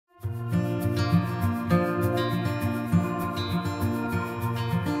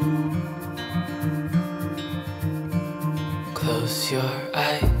your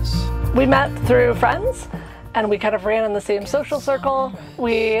eyes. We met through friends, and we kind of ran in the same social circle.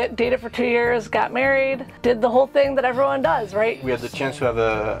 We dated for 2 years, got married, did the whole thing that everyone does, right? We had the chance to have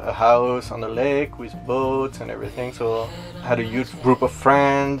a house on the lake with boats and everything, so I had a huge group of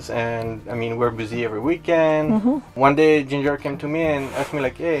friends, and I mean, we're busy every weekend. One day, Ginger came to me and asked me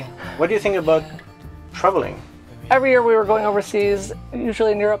like, hey, what do you think about traveling? Every year we were going overseas,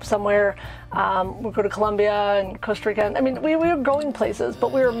 usually in Europe somewhere. We'd go to Colombia and Costa Rica. I mean, we were going places,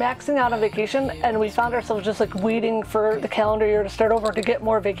 but we were maxing out on vacation, and we found ourselves just like waiting for the calendar year to start over to get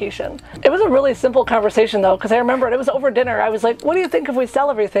more vacation. It was a really simple conversation though, because I remember it was over dinner. I was like, what do you think if we sell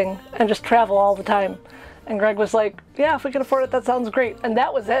everything and just travel all the time? And Greg was like, yeah, if we can afford it, that sounds great. And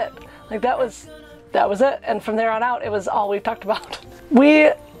that was it. Like that was it. And from there on out, it was all we talked about.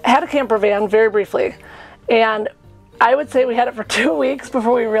 We had a camper van very briefly, and I would say we had it for 2 weeks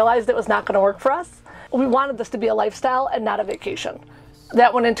before we realized it was not going to work for us. We wanted this to be a lifestyle and not a vacation.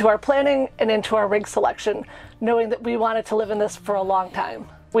 That went into our planning and into our rig selection, knowing that we wanted to live in this for a long time.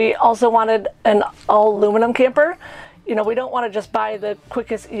 We also wanted an all aluminum camper. You know, we don't want to just buy the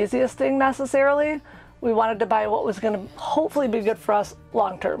quickest, easiest thing necessarily. We wanted to buy what was going to hopefully be good for us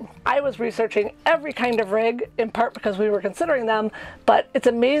long term. I was researching every kind of rig, in part because we were considering them, but it's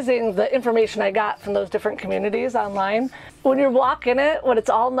amazing the information I got from those different communities online. When you walk in it, when it's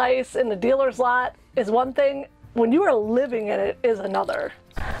all nice in the dealer's lot is one thing, when you are living in it is another.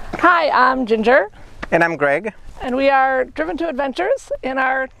 Hi, I'm Ginger. And I'm Greg. And we are driven to adventures in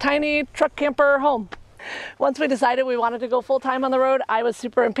our tiny truck camper home. Once we decided we wanted to go full-time on the road, I was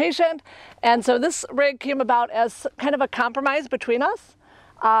super impatient, and so this rig came about as kind of a compromise between us.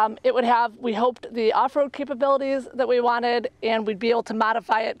 It would have, we hoped, the off-road capabilities that we wanted, and we'd be able to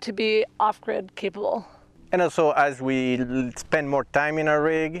modify it to be off-grid capable. And also, as we spend more time in our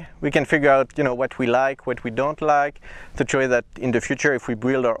rig, we can figure out, you know, what we like, what we don't like, such a way that in the future, if we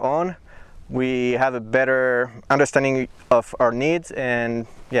build our own, we have a better understanding of our needs and,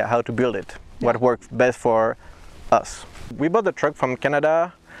 yeah, how to build it. What works best for us. We bought the truck from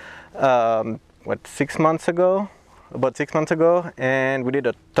Canada, about 6 months ago, and we did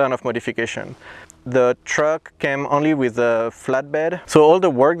a ton of modification. The truck came only with a flatbed. So all the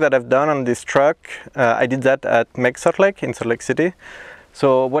work that I've done on this truck, I did that at Salt Lake in Salt Lake City.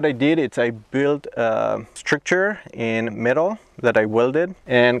 So what I did is I built a structure in metal that I welded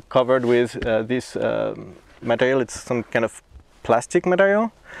and covered with this material. It's some kind of plastic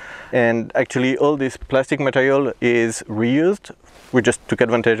material. And actually all this plastic material is reused. We just took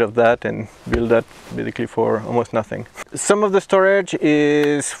advantage of that and built that basically for almost nothing. Some of the storage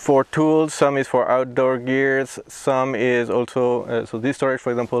is for tools, some is for outdoor gears, some is also, so this storage,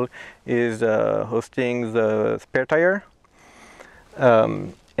 for example, is hosting the spare tire.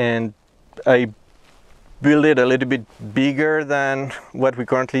 And I built it a little bit bigger than what we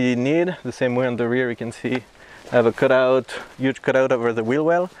currently need. The same way on the rear, you can see I have a cutout, huge cutout over the wheel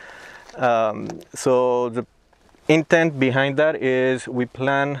well. So the intent behind that is we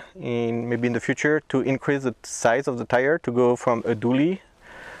plan maybe in the future to increase the size of the tire to go from a dually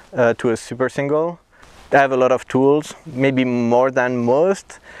to a super single. I have a lot of tools, maybe more than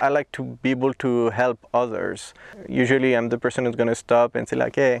most. I like to be able to help others. Usually I'm the person who's going to stop and say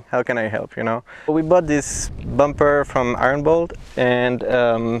like, hey, how can I help, you know? We bought this bumper from Iron Bolt, and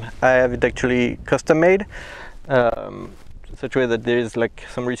I have it actually custom made. Such a way that there is like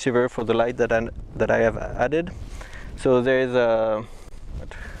some receiver for the light that I have added. So there is a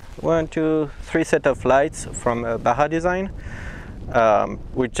 1, 2, 3 set of lights from Baja Design,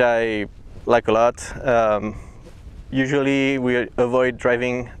 which I like a lot. Usually we avoid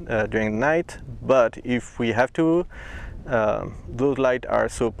driving during the night, but if we have to, those lights are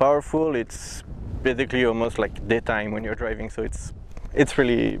so powerful, it's basically almost like daytime when you're driving, so it's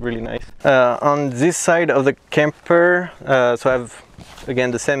really, really nice. On this side of the camper, so I have,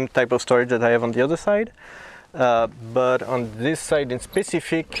 again, the same type of storage that I have on the other side. But on this side in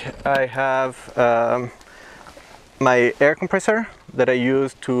specific, I have my air compressor that I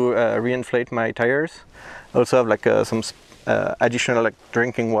use to reinflate my tires. I also have like some additional like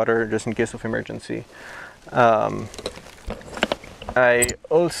drinking water just in case of emergency. I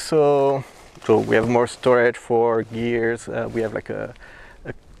also, so we have more storage for gears. We have like a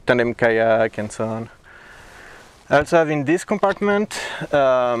tandem kayak and so on. I also have in this compartment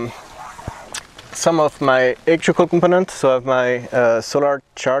some of my electrical components. So I have my solar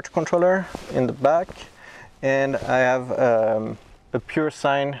charge controller in the back, and I have a pure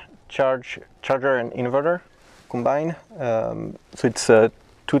sine charger and inverter combined. So it's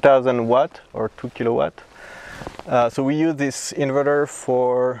 2000 watt or 2 kilowatt. So we use this inverter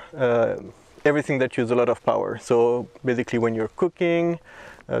for everything that uses a lot of power. So basically when you're cooking,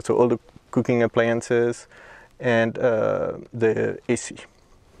 so all the cooking appliances and the AC.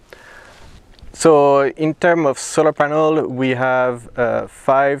 So in terms of solar panel, we have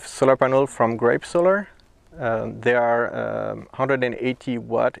 5 solar panels from Grape Solar. They are 180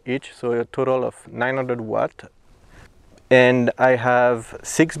 watt each, so a total of 900 watt. And I have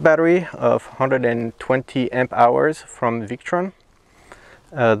 6 battery of 120 amp hours from Victron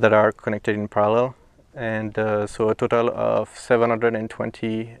that are connected in parallel. And so a total of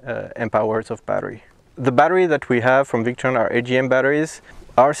 720 amp hours of battery. The battery that we have from Victron are AGM batteries.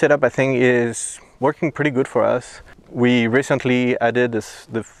 Our setup, I think, is working pretty good for us. We recently added the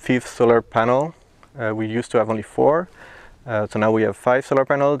 5th solar panel. We used to have only 4, so now we have 5 solar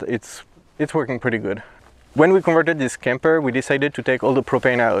panels. It's working pretty good. When we converted this camper, we decided to take all the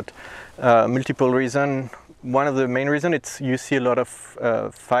propane out. Multiple reasons. One of the main reasons, it's you see a lot of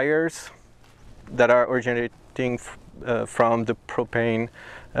fires that are originating from the propane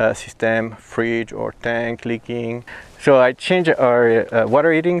system, fridge or tank leaking. So I changed our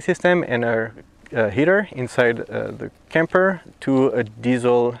water heating system and our heater inside the camper to a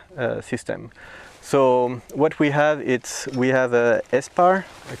diesel system. So what we have, we have a SPAR.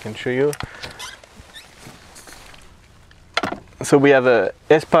 I can show you. So we have a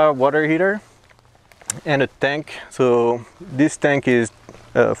SPAR water heater and a tank. So this tank is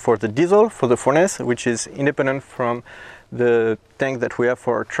for the diesel, for the furnace, which is independent from the tank that we have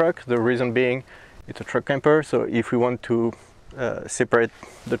for our truck. The reason being, it's a truck camper, so if we want to separate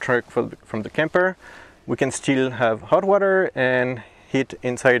the truck from the camper, we can still have hot water and heat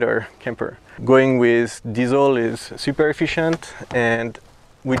inside our camper. Going with diesel is super efficient, and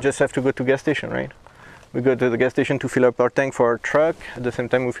we just have to go to gas station, right? We go to the gas station to fill up our tank for our truck. At the same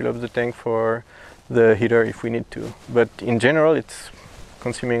time, we fill up the tank for the heater if we need to. But in general, it's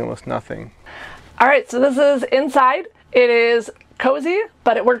consuming almost nothing. All right, so this is inside. It is cozy,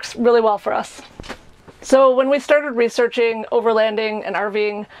 but it works really well for us. So when we started researching overlanding and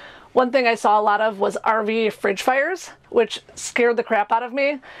RVing, one thing I saw a lot of was RV fridge fires, which scared the crap out of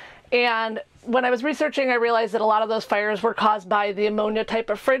me. And when I was researching, I realized that a lot of those fires were caused by the ammonia type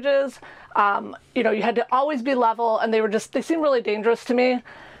of fridges. You know, you had to always be level, and they seemed really dangerous to me.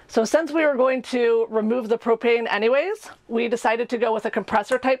 So since we were going to remove the propane anyways, we decided to go with a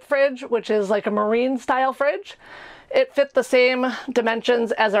compressor type fridge, which is like a marine style fridge. It fit the same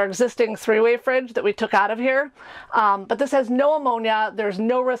dimensions as our existing 3-way fridge that we took out of here. But this has no ammonia, there's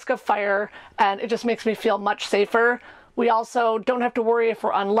no risk of fire, and it just makes me feel much safer. We also don't have to worry if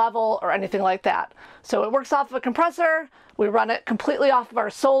we're unlevel or anything like that. So it works off of a compressor, we run it completely off of our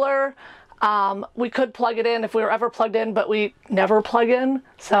solar. We could plug it in if we were ever plugged in, but we never plug in.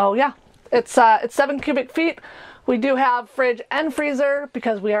 So yeah, it's 7 cubic feet. We do have fridge and freezer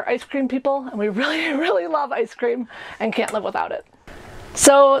because we are ice cream people and we really, really love ice cream and can't live without it.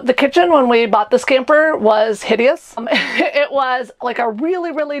 So the kitchen when we bought this camper was hideous. It was like a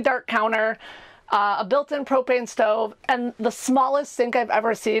really, really dark counter, a built-in propane stove, and the smallest sink I've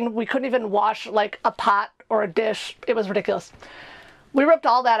ever seen. We couldn't even wash like a pot or a dish. It was ridiculous. We ripped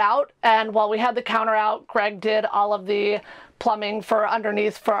all that out, and while we had the counter out, Greg did all of the plumbing for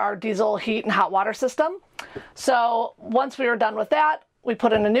underneath for our diesel heat and hot water system. So once we were done with that, we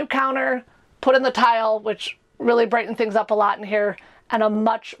put in a new counter, put in the tile, which really brightened things up a lot in here, and a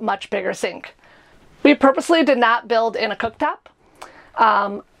much, much bigger sink. We purposely did not build in a cooktop.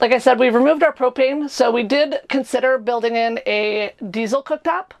 Like I said, we removed our propane, so we did consider building in a diesel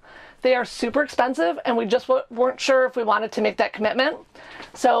cooktop. They are super expensive, and we just weren't sure if we wanted to make that commitment.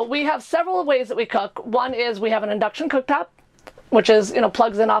 So we have several ways that we cook. One is we have an induction cooktop, which is,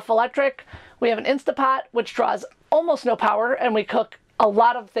 plugs in off electric. We have an Instapot, which draws almost no power, and we cook a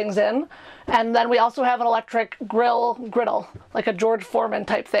lot of things in. And then we also have an electric griddle, like a George Foreman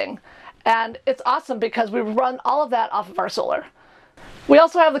type thing. And it's awesome because we run all of that off of our solar. We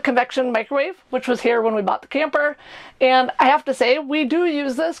also have the convection microwave, which was here when we bought the camper. And I have to say, we do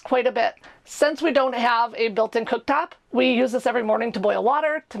use this quite a bit. Since we don't have a built-in cooktop, we use this every morning to boil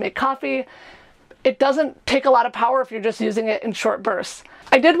water, to make coffee. It doesn't take a lot of power if you're just using it in short bursts.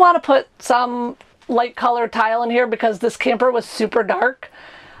 I did want to put some light color tile in here because this camper was super dark.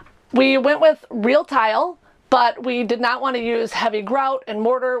 We went with real tile, but we did not want to use heavy grout and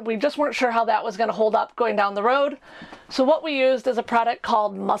mortar. We just weren't sure how that was going to hold up going down the road. So what we used is a product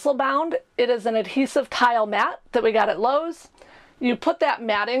called Muscle Bound. It is an adhesive tile mat that we got at Lowe's. You put that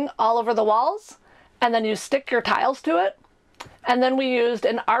matting all over the walls, and then you stick your tiles to it. And then we used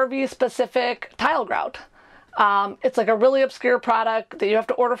an RV specific tile grout. It's like a really obscure product that you have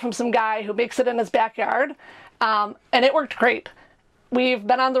to order from some guy who makes it in his backyard. And it worked great. We've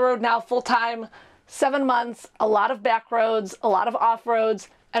been on the road now full time, 7 months, a lot of back roads, a lot of off roads,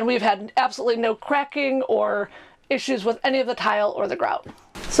 and we've had absolutely no cracking or issues with any of the tile or the grout.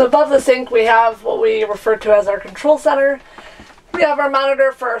 So above the sink we have what we refer to as our control center. We have our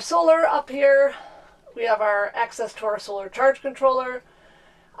monitor for our solar up here. We have our access to our solar charge controller.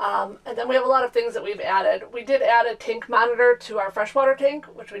 And then we have a lot of things that we've added. We did add a tank monitor to our freshwater tank,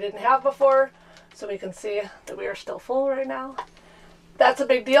 which we didn't have before, so we can see that we are still full right now. That's a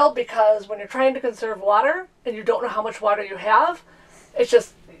big deal because when you're trying to conserve water and you don't know how much water you have, it's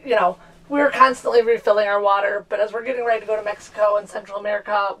just, you know, we're constantly refilling our water, but as we're getting ready to go to Mexico and Central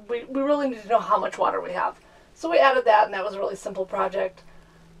America, we really need to know how much water we have. So we added that, and that was a really simple project.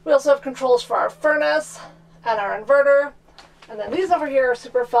 We also have controls for our furnace and our inverter. And then these over here are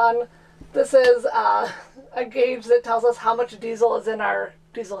super fun. This is a gauge that tells us how much diesel is in our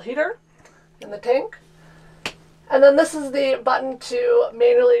diesel heater in the tank. And then this is the button to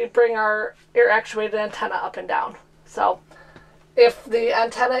manually bring our air actuated antenna up and down. So if the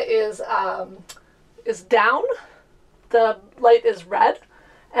antenna is down, the light is red,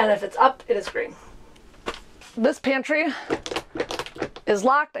 and if it's up, it is green. This pantry is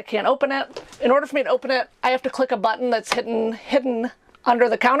locked. I can't open it. In order for me to open it, I have to click a button that's hidden under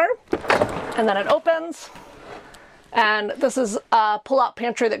the counter, and then it opens. And this is a pull-out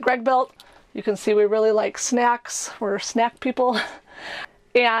pantry that Greg built. You can see we really like snacks. We're snack people.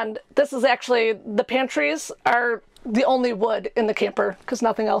 And this is actually, the pantries are the only wood in the camper because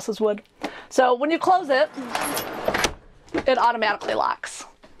nothing else is wood. So when you close it, it automatically locks.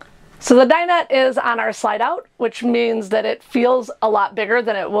 So the dinette is on our slide out, which means that it feels a lot bigger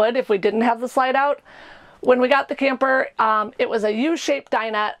than it would if we didn't have the slide out. When we got the camper, it was a U-shaped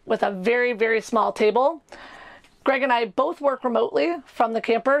dinette with a very, very small table. Greg and I both work remotely from the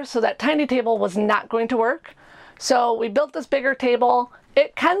camper, so that tiny table was not going to work. So we built this bigger table.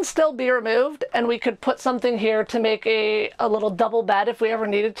 It can still be removed, and we could put something here to make a little double bed if we ever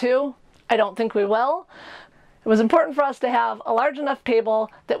needed to. I don't think we will. It was important for us to have a large enough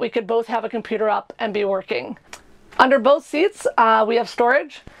table that we could both have a computer up and be working. Under both seats, we have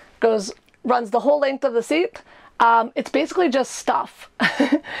storage. Runs the whole length of the seat. It's basically just stuff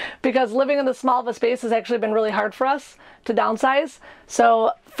because living in this small of a space has actually been really hard for us to downsize.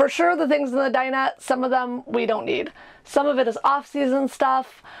 So for sure the things in the dinette, some of them we don't need. Some of it is off-season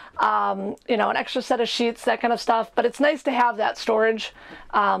stuff, you know, an extra set of sheets, that kind of stuff, but it's nice to have that storage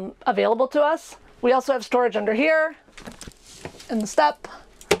available to us. We also have storage under here in the step,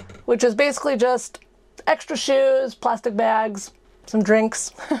 which is basically just extra shoes, plastic bags, some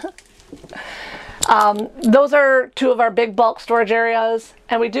drinks. Those are two of our big bulk storage areas,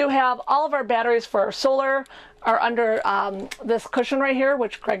 and we do have all of our batteries for our solar are under this cushion right here,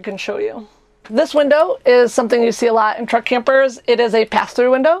 which Greg can show you. This window is something you see a lot in truck campers. It is a pass-through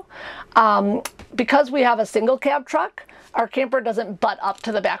window. Because we have a single cab truck, our camper doesn't butt up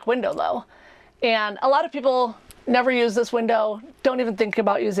to the back window though. And a lot of people never use this window, don't even think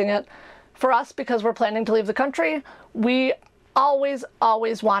about using it. For us, because we're planning to leave the country, we always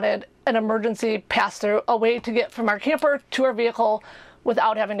wanted an emergency pass-through, a way to get from our camper to our vehicle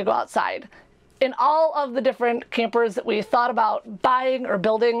without having to go outside. In all of the different campers that we thought about buying or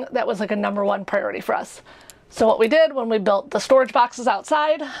building, that was like a #1 priority for us. So what we did when we built the storage boxes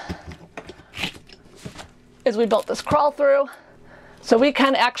outside is we built this crawl through. So we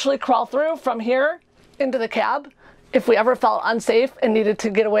can actually crawl through from here into the cab if we ever felt unsafe and needed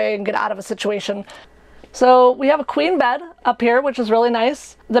to get away and get out of a situation. So we have a queen bed up here, which is really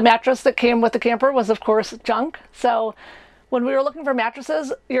nice. The mattress that came with the camper was of course junk. So when we were looking for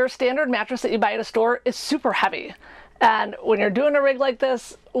mattresses, your standard mattress that you buy at a store is super heavy. And when you're doing a rig like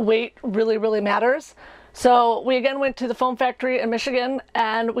this, weight really matters. So we again went to the foam factory in Michigan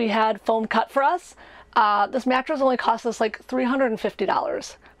and we had foam cut for us. This mattress only cost us like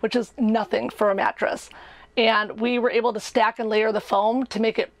 $350, which is nothing for a mattress. And we were able to stack and layer the foam to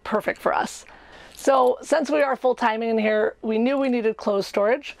make it perfect for us. So since we are full-time in here, we knew we needed clothes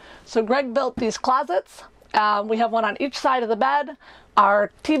storage. So Greg built these closets. We have one on each side of the bed.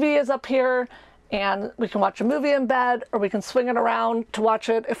 Our TV is up here and we can watch a movie in bed, or we can swing it around to watch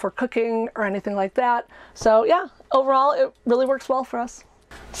it if we're cooking or anything like that. So yeah, overall it really works well for us.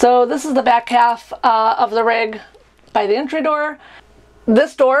 So this is the back half of the rig by the entry door.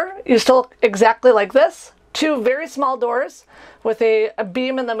 This door used to look exactly like this. Two very small doors with a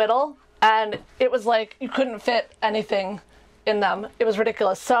beam in the middle, and it was like you couldn't fit anything in them. It was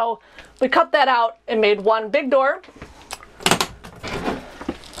ridiculous. So we cut that out and made one big door.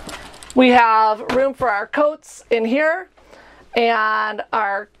 We have room for our coats in here and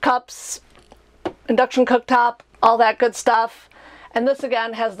our cups, induction cooktop, all that good stuff. And this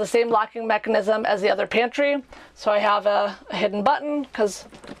again has the same locking mechanism as the other pantry. So I have a hidden button because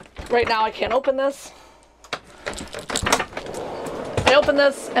right now I can't open this. I open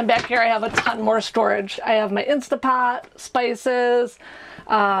this, and back here I have a ton more storage. I have my Instapot, spices,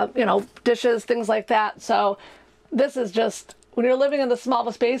 you know, dishes, things like that. So this is just, when you're living in the small of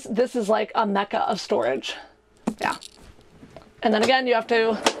a space, this is like a mecca of storage. Yeah. And then again, you have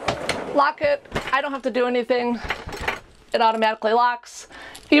to lock it. I don't have to do anything. It automatically locks.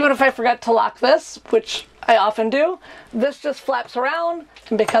 Even if I forget to lock this, which I often do, this just flaps around,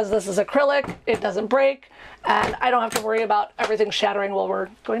 and because this is acrylic, it doesn't break, and I don't have to worry about everything shattering while we're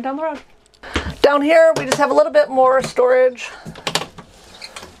going down the road. Down here, we just have a little bit more storage,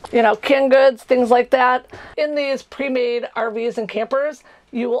 you know, canned goods, things like that. In these pre-made RVs and campers,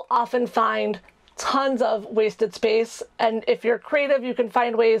 you will often find tons of wasted space, and if you're creative, you can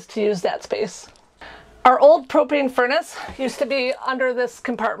find ways to use that space. Our old propane furnace used to be under this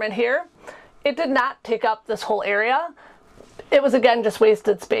compartment here. It did not take up this whole area. It was, again, just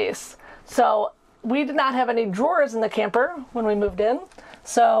wasted space. So we did not have any drawers in the camper when we moved in.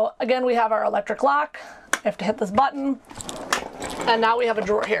 So again, we have our electric lock. I have to hit this button, and now we have a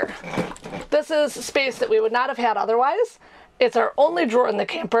drawer here. This is space that we would not have had otherwise. It's our only drawer in the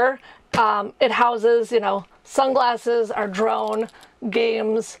camper. It houses, you know, sunglasses, our drone,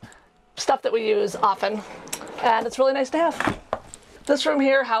 games, stuff that we use often, and it's really nice to have. This room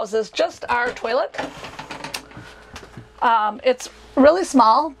here houses just our toilet. It's really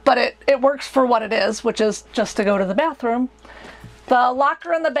small, but it works for what it is, which is just to go to the bathroom. The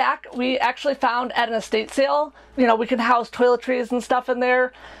locker in the back we actually found at an estate sale. You know, we can house toiletries and stuff in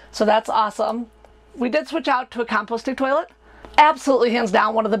there, so that's awesome. We did switch out to a composting toilet. Absolutely, hands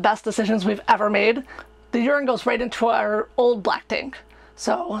down, one of the best decisions we've ever made. The urine goes right into our old black tank.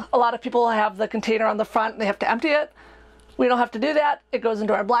 So a lot of people have the container on the front and they have to empty it. We don't have to do that. It goes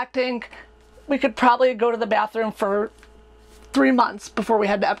into our black tank. We could probably go to the bathroom for 3 months before we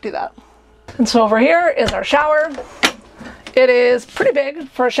had to empty that. And so over here is our shower. It is pretty big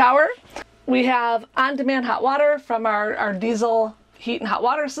for a shower. We have on-demand hot water from our diesel heat and hot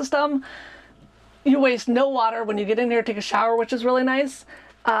water system. You waste no water when you get in here to take a shower, which is really nice.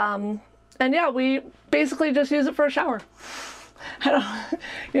 And yeah, we basically just use it for a shower.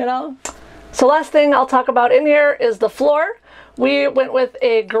 You know? So last thing I'll talk about in here is the floor. We went with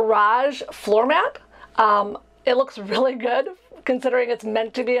a garage floor mat. It looks really good considering it's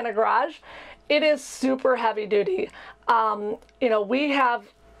meant to be in a garage. It is super heavy duty. You know, we have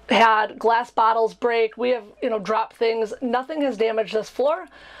had glass bottles break. We have, you know, dropped things. Nothing has damaged this floor.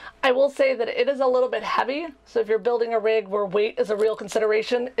 I will say that it is a little bit heavy. So if you're building a rig where weight is a real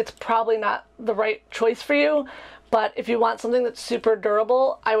consideration, it's probably not the right choice for you. But if you want something that's super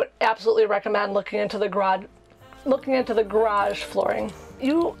durable, I would absolutely recommend looking into the garage flooring.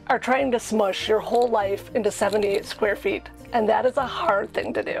 You are trying to smush your whole life into 78 square feet, and that is a hard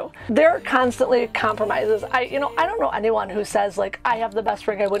thing to do. There are constantly compromises. I don't know anyone who says, like, I have the best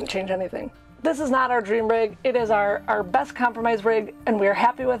rig, I wouldn't change anything. This is not our dream rig. It is our best compromise rig, and we're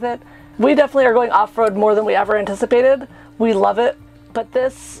happy with it. We definitely are going off-road more than we ever anticipated. We love it, but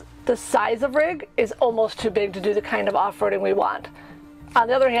the size of rig is almost too big to do the kind of off-roading we want. On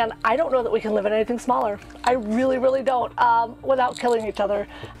the other hand, I don't know that we can live in anything smaller. I really, really don't, without killing each other.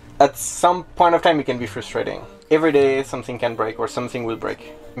 At some point of time it can be frustrating. Every day something can break or something will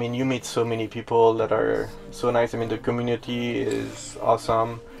break. I mean, you meet so many people that are so nice. I mean, the community is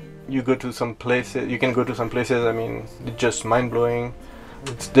awesome. You go to some places, you can go to some places, I mean, it's just mind-blowing.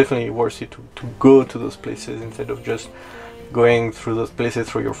 It's definitely worth it to go to those places instead of just going through those places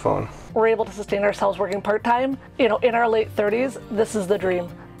through your phone. We're able to sustain ourselves working part-time. You know, in our late 30s, this is the dream.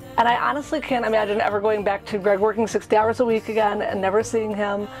 And I honestly can't imagine ever going back to Greg working 60 hours a week again and never seeing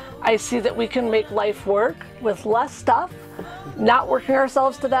him. I see that we can make life work with less stuff, not working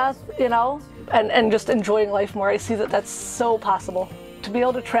ourselves to death, you know, and just enjoying life more. I see that that's so possible. To be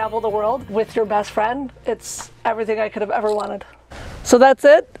able to travel the world with your best friend, it's everything I could have ever wanted. So that's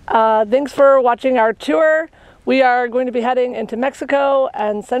it. Thanks for watching our tour. We are going to be heading into Mexico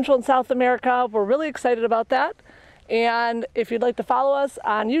and Central and South America. We're really excited about that. And if you'd like to follow us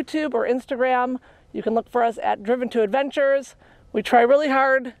on YouTube or Instagram, you can look for us at Driven to Adventures. We try really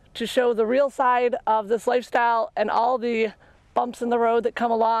hard to show the real side of this lifestyle and all the bumps in the road that come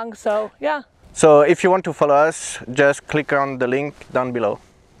along. So yeah. So if you want to follow us, just click on the link down below.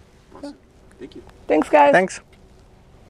 Thank you. Thanks, guys. Thanks.